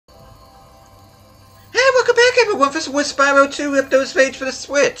everyone, this was Spyro 2 Ripto's Page for the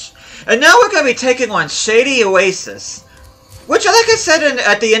Switch. And now we're going to be taking on Shady Oasis. Which, like I said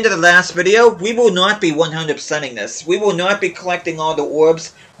at the end of the last video, we will not be 100%ing this. We will not be collecting all the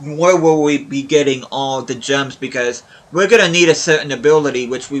orbs, nor will we be getting all the gems, because we're going to need a certain ability,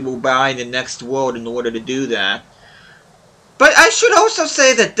 which we will buy in the next world in order to do that. But I should also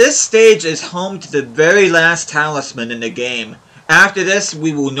say that this stage is home to the very last talisman in the game. After this,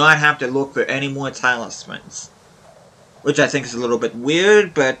 we will not have to look for any more talismans. Which I think is a little bit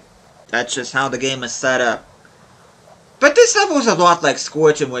weird, but that's just how the game is set up. But this level is a lot like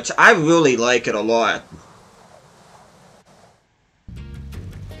Scorch, in which I really like it a lot.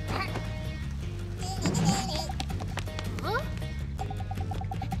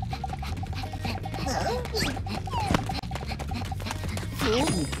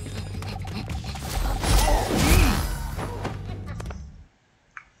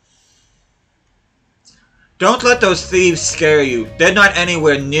 Don't let those thieves scare you. They're not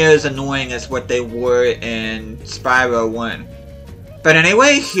anywhere near as annoying as what they were in Spyro 1. But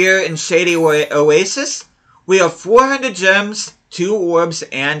anyway, here in Shady Oasis, we have 400 gems, 2 orbs,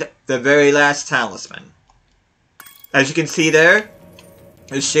 and the very last talisman. As you can see there,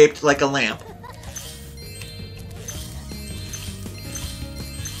 it's shaped like a lamp.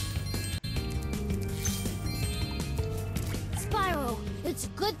 Spyro, it's a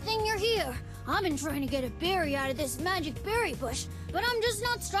good thing you're here. I've been trying to get a berry out of this magic berry bush, but I'm just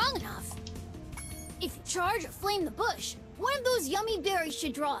not strong enough. If you charge or flame the bush, one of those yummy berries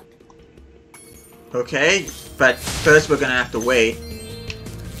should drop. Okay, but first we're gonna have to wait.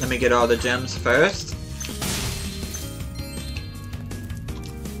 Let me get all the gems first.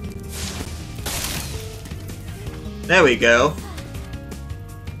 There we go.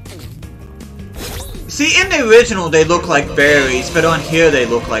 See, in the original they look like berries, but on here they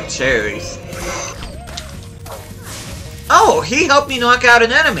look like cherries. Oh, he helped me knock out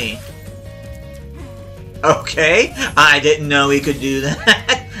an enemy! Okay, I didn't know he could do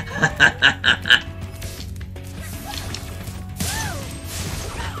that.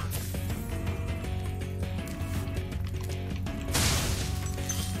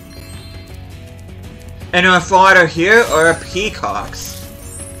 And our fodder here are peacocks.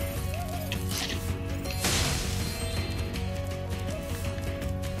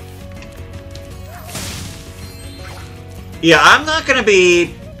 Yeah, I'm not gonna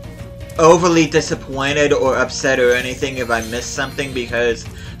be overly disappointed or upset or anything if I miss something, because,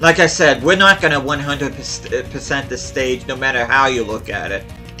 like I said, we're not gonna 100% this stage no matter how you look at it.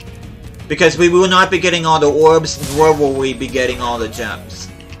 Because we will not be getting all the orbs, nor will we be getting all the gems.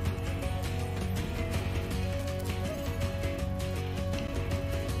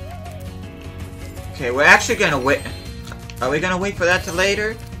 Okay, we're actually gonna wait. Are we gonna wait for that till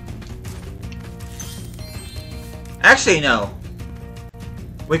later? Actually, no.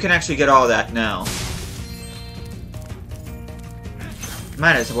 We can actually get all that now.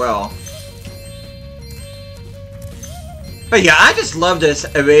 Might as well. But yeah, I just love this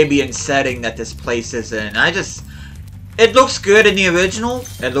Arabian setting that this place is in. It looks good in the original.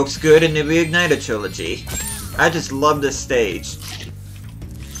 It looks good in the Reignited trilogy. I just love this stage.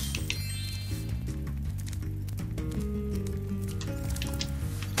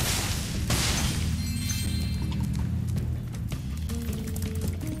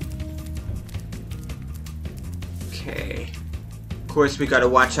 Okay. Of course, we gotta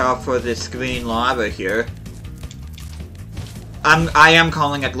watch out for this green lava here. I am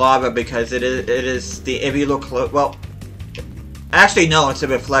calling it lava because it is the, if you look close, well, actually no, it's a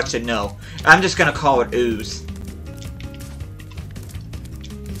reflection, no. I'm just gonna call it ooze.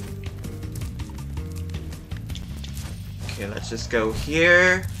 Okay, let's just go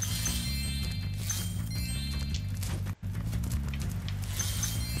here.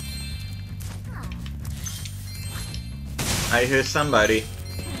 I hear somebody.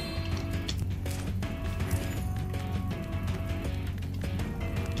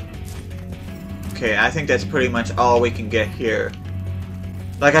 Okay, I think that's pretty much all we can get here.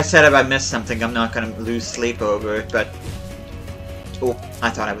 Like I said, if I miss something, I'm not gonna lose sleep over it, but... Oh, I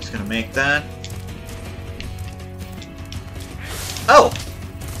thought I was gonna make that. Oh!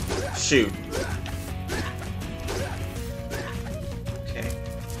 Shoot. Okay.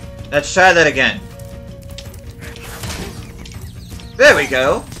 Let's try that again. There we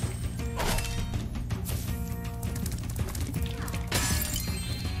go!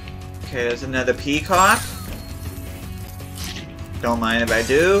 Okay, there's another peacock. Don't mind if I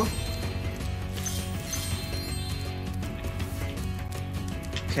do.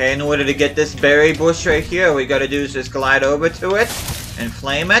 Okay, in order to get this berry bush right here, all we gotta do is just glide over to it and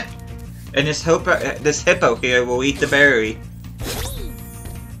flame it. And this hippo here will eat the berry.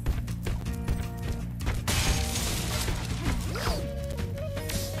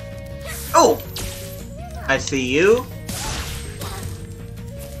 Oh! I see you.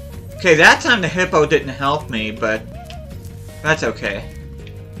 Okay, that time the hippo didn't help me, but that's okay.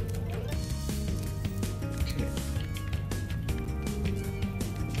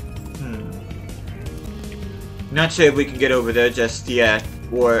 Not sure if we can get over there just yet,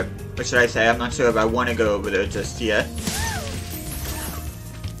 or what should I say, I'm not sure if I want to go over there just yet.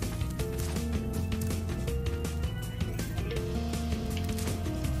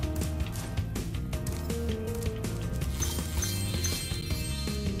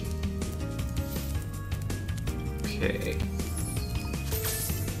 Okay.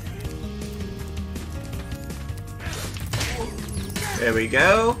 There we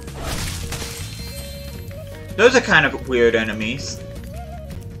go. Those are kind of weird enemies.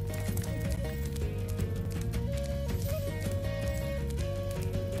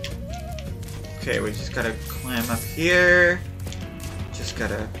 Okay, we just gotta climb up here. Just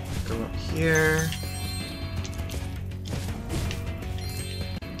gotta go up here.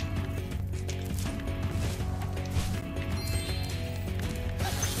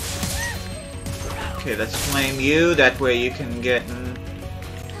 Okay, let's flame you. That way you can get in.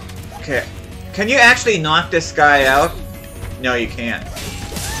 Okay. Can you actually knock this guy out? No, you can't.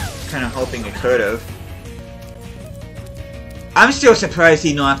 Kind of hoping you could've. I'm still surprised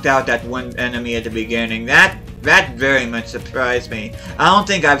he knocked out that one enemy at the beginning. That very much surprised me. I don't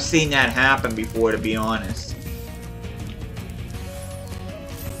think I've seen that happen before, to be honest.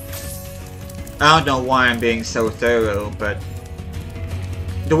 I don't know why I'm being so thorough, but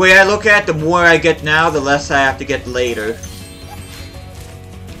the way I look at it, the more I get now, the less I have to get later.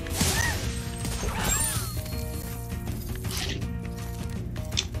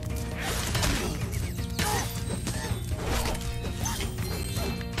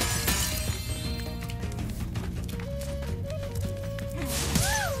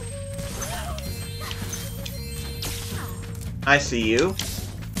 I see you.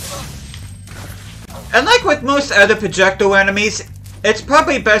 And like with most other projectile enemies, it's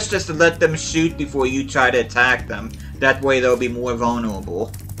probably best just to let them shoot before you try to attack them. That way they'll be more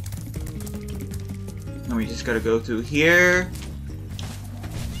vulnerable. And we just gotta go through here.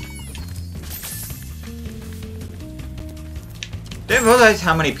 Didn't realize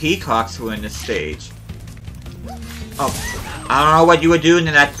how many peacocks were in this stage. Oh, I don't know what you were doing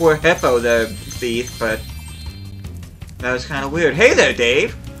to that poor hippo, the thief, but that was kind of weird. Hey there,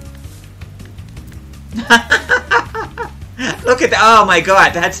 Dave! Look at that! Oh my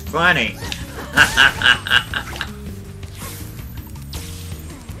god, that's funny!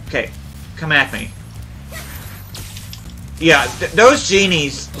 Okay, come at me. Yeah, those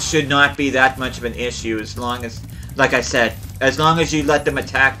genies should not be that much of an issue as long as, like I said, as long as you let them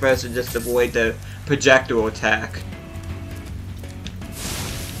attack first and just avoid the projectile attack.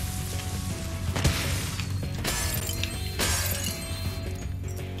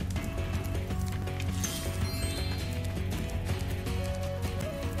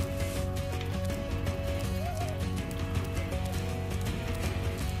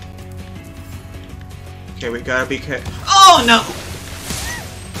 Okay, we gotta be careful. Oh no!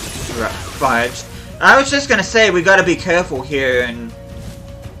 Fudge. I was just gonna say we gotta be careful here, and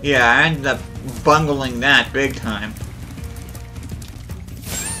yeah, I ended up bungling that big time.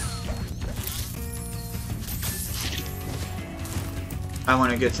 I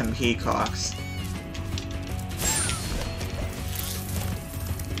want to get some peacocks.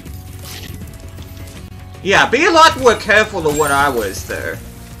 Yeah, be a lot more careful than what I was there.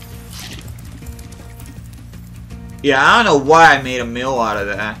 Yeah, I don't know why I made a meal out of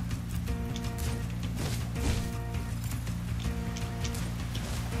that.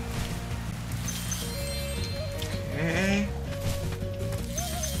 Okay.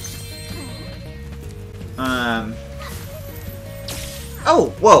 Oh,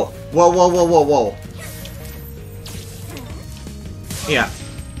 whoa. Whoa. Yeah,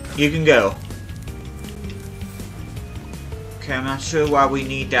 you can go. Okay, I'm not sure why we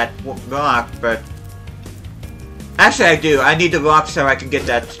need that rock, but actually, I do. I need the rock so I can get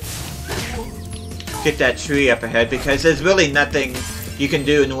that tree up ahead, because there's really nothing you can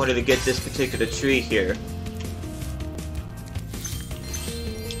do in order to get this particular tree here.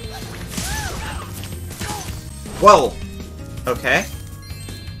 Whoa! Okay.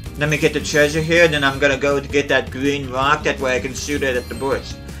 Let me get the treasure here, and then I'm gonna go to get that green rock. That way I can shoot it at the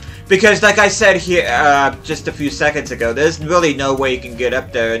bush. Because, like I said here just a few seconds ago, there's really no way you can get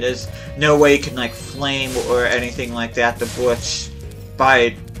up there, and there's no way you can, like, flame or anything like that the bush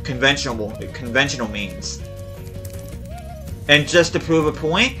by conventional means. And just to prove a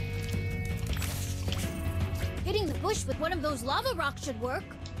point, Hitting the bush with one of those lava rocks should work.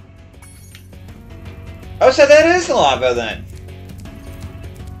 oh, so that is lava then.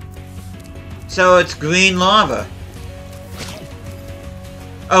 So it's green lava.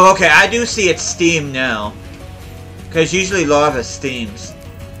 Oh, okay, I do see it's steam now. Because usually lava steams.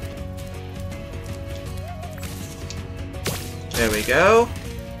 There we go.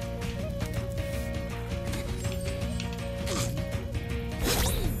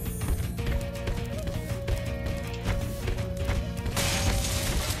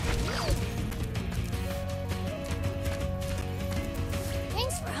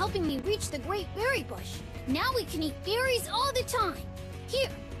 Thanks for helping me reach the Great Berry Bush. Now we can eat berries all the time. Here,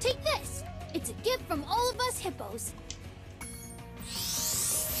 take this. It's a gift from all of us hippos.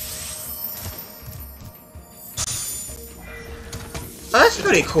 Oh, that's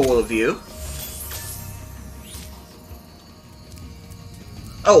pretty cool of you.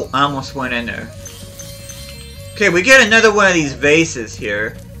 Oh, I almost went in there. Okay, we get another one of these vases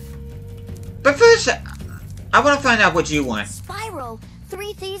here. But first, I want to find out what you want. Spyro,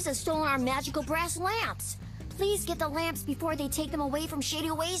 3 thieves have stolen our magical brass lamps. Please get the lamps before they take them away from Shady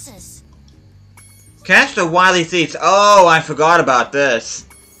Oasis. Catch the wily thieves. Oh, I forgot about this.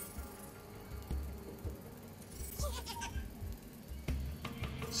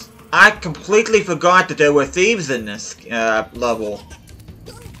 I completely forgot that there were thieves in this level.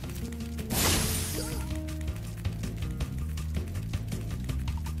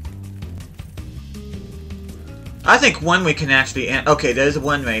 I think one we can actually... Okay, there's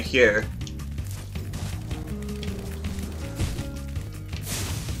one right here.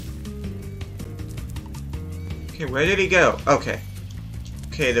 Okay, where did he go? Okay.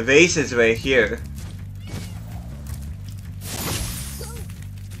 Okay, the vase is right here.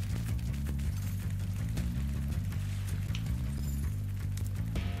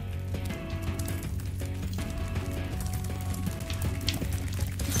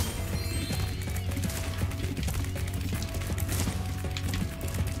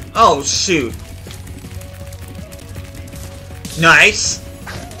 Oh, shoot. Nice.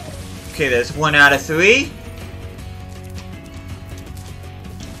 Okay, there's 1 out of 3.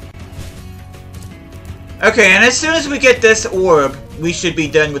 Okay, and as soon as we get this orb, we should be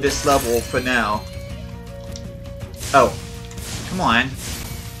done with this level for now. Oh. Come on.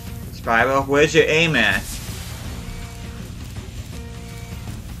 Spyro, where's your aim at?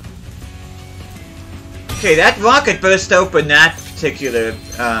 Okay, that rocket burst open that particular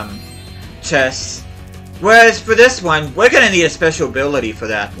chest. Whereas for this one, we're gonna need a special ability for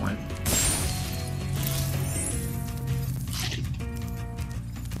that one.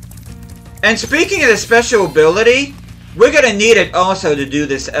 And speaking of the special ability, we're gonna need it also to do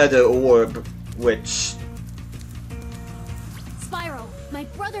this other orb, which... Spyro, my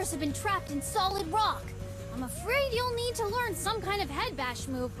brothers have been trapped in solid rock. I'm afraid you'll need to learn some kind of head bash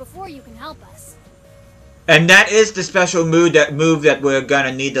move before you can help us. And that is the special move that we're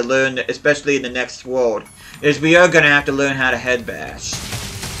gonna need to learn, especially in the next world, is we are gonna have to learn how to head bash.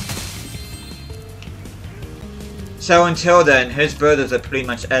 So until then, his brothers are pretty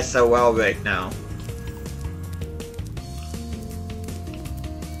much SOL right now.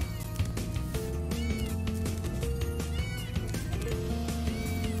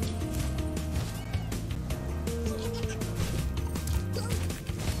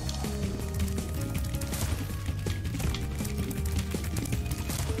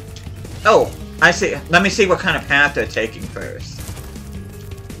 Oh, I see. Let me see what kind of path they're taking first.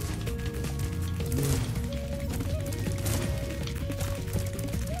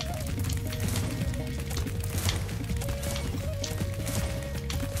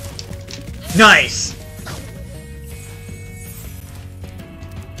 Nice!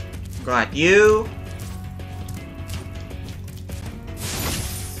 Got you.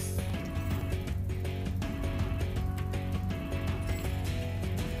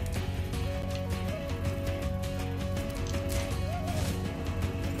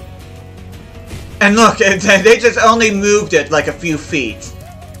 And look, they just only moved it like a few feet.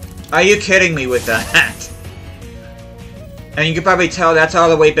 Are you kidding me with that? And you can probably tell that's all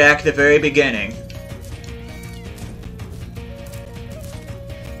the way back at the very beginning.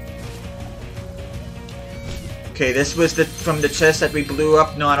 Okay, this was from the chest that we blew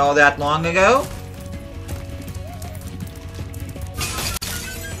up not all that long ago.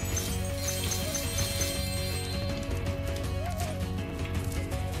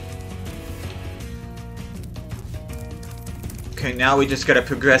 Okay, now we just gotta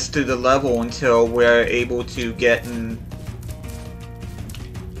progress through the level until we're able to get in...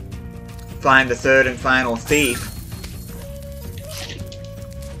 find the third and final thief.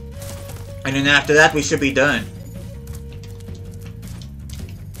 And then after that, we should be done.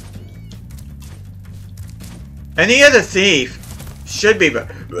 And the other thief should be...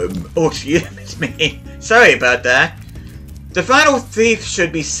 oh, excuse me. Sorry about that. The final thief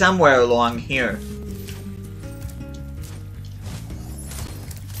should be somewhere along here.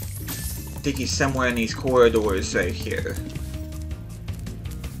 I think he's somewhere in these corridors right here.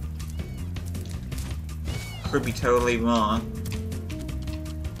 Could be totally wrong.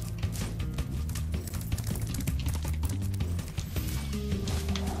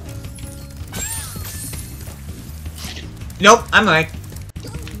 Nope, I'm right.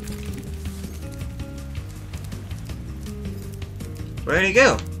 Where'd he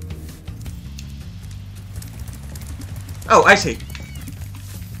go? Oh, I see.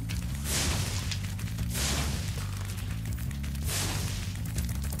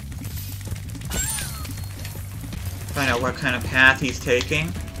 Find out what kind of path he's taking.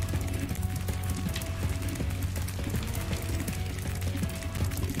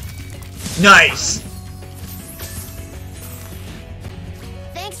 Nice!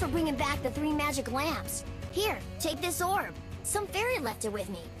 Thanks for bringing back the 3 magic lamps. Here, take this orb. Some fairy left it with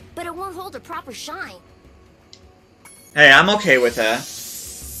me, but it won't hold a proper shine. Hey, I'm okay with that.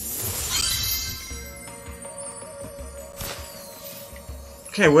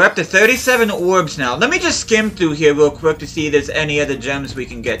 Okay, we're up to 37 orbs now. Let me just skim through here real quick to see if there's any other gems we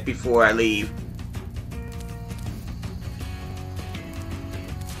can get before I leave.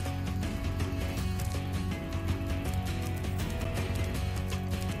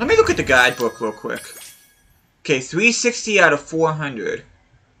 Let me look at the guidebook real quick. Okay, 360 out of 400.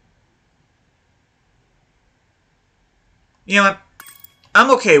 You know what? I'm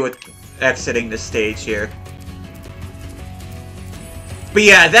okay with exiting this stage here. But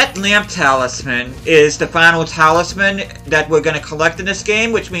yeah, that lamp talisman is the final talisman that we're going to collect in this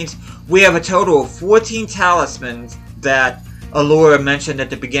game, which means we have a total of 14 talismans that Allura mentioned at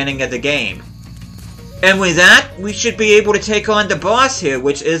the beginning of the game. And with that, we should be able to take on the boss here,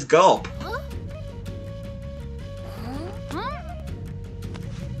 which is Gulp.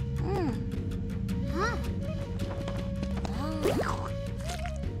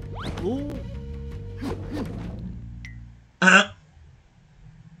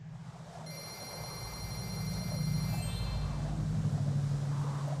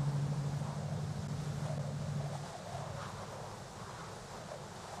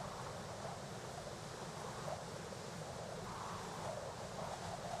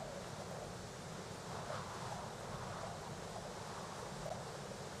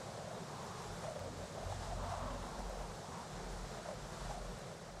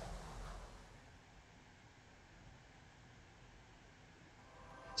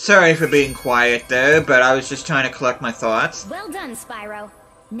 Sorry for being quiet there, but I was just trying to collect my thoughts. Well done, Spyro.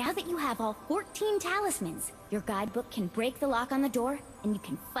 Now that you have all 14 talismans, your guidebook can break the lock on the door, and you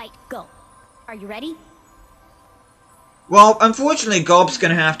can fight Gulp. Are you ready? Well, unfortunately, Gulp's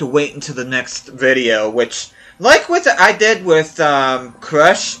gonna have to wait until the next video, which, like what I did with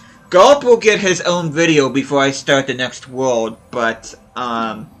Crush, Gulp will get his own video before I start the next world, but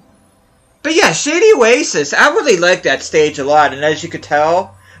yeah, Shady Oasis, I really like that stage a lot, and as you could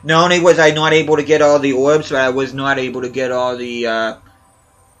tell, not only was I not able to get all the orbs, but I was not able to get all the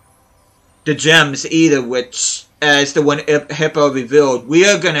gems either, which, as the one Hippo revealed, we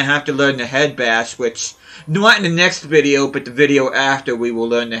are going to have to learn the Head Bash, which, not in the next video, but the video after we will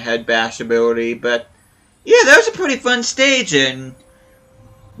learn the Head Bash ability, but, yeah, that was a pretty fun stage, and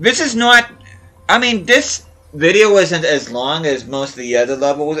this is not, I mean, this video isn't as long as most of the other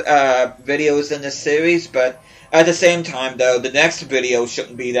level videos in this series, but at the same time, though, the next video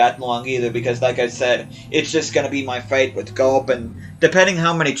shouldn't be that long either, because like I said, it's just going to be my fight with Gulp, and depending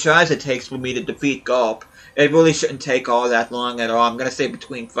how many tries it takes for me to defeat Gulp, it really shouldn't take all that long at all. I'm going to say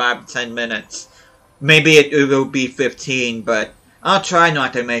between 5 to 10 minutes. Maybe it will be 15, but I'll try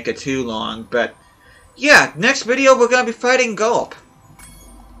not to make it too long, but yeah, next video we're going to be fighting Gulp.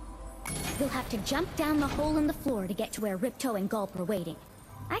 You'll have to jump down the hole in the floor to get to where Ripto and Gulp are waiting.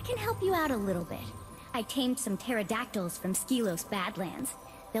 I can help you out a little bit. I tamed some pterodactyls from Skylos Badlands.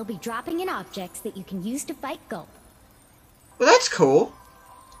 They'll be dropping in objects that you can use to fight Gulp. Well, that's cool.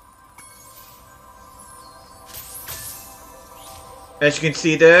 As you can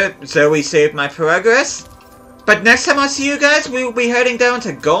see there, Zoe saved my progress. But next time I see you guys, we will be heading down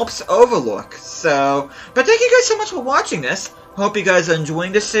to Gulp's Overlook. So, but thank you guys so much for watching this. Hope you guys are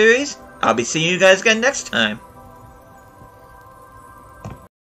enjoying this series. I'll be seeing you guys again next time.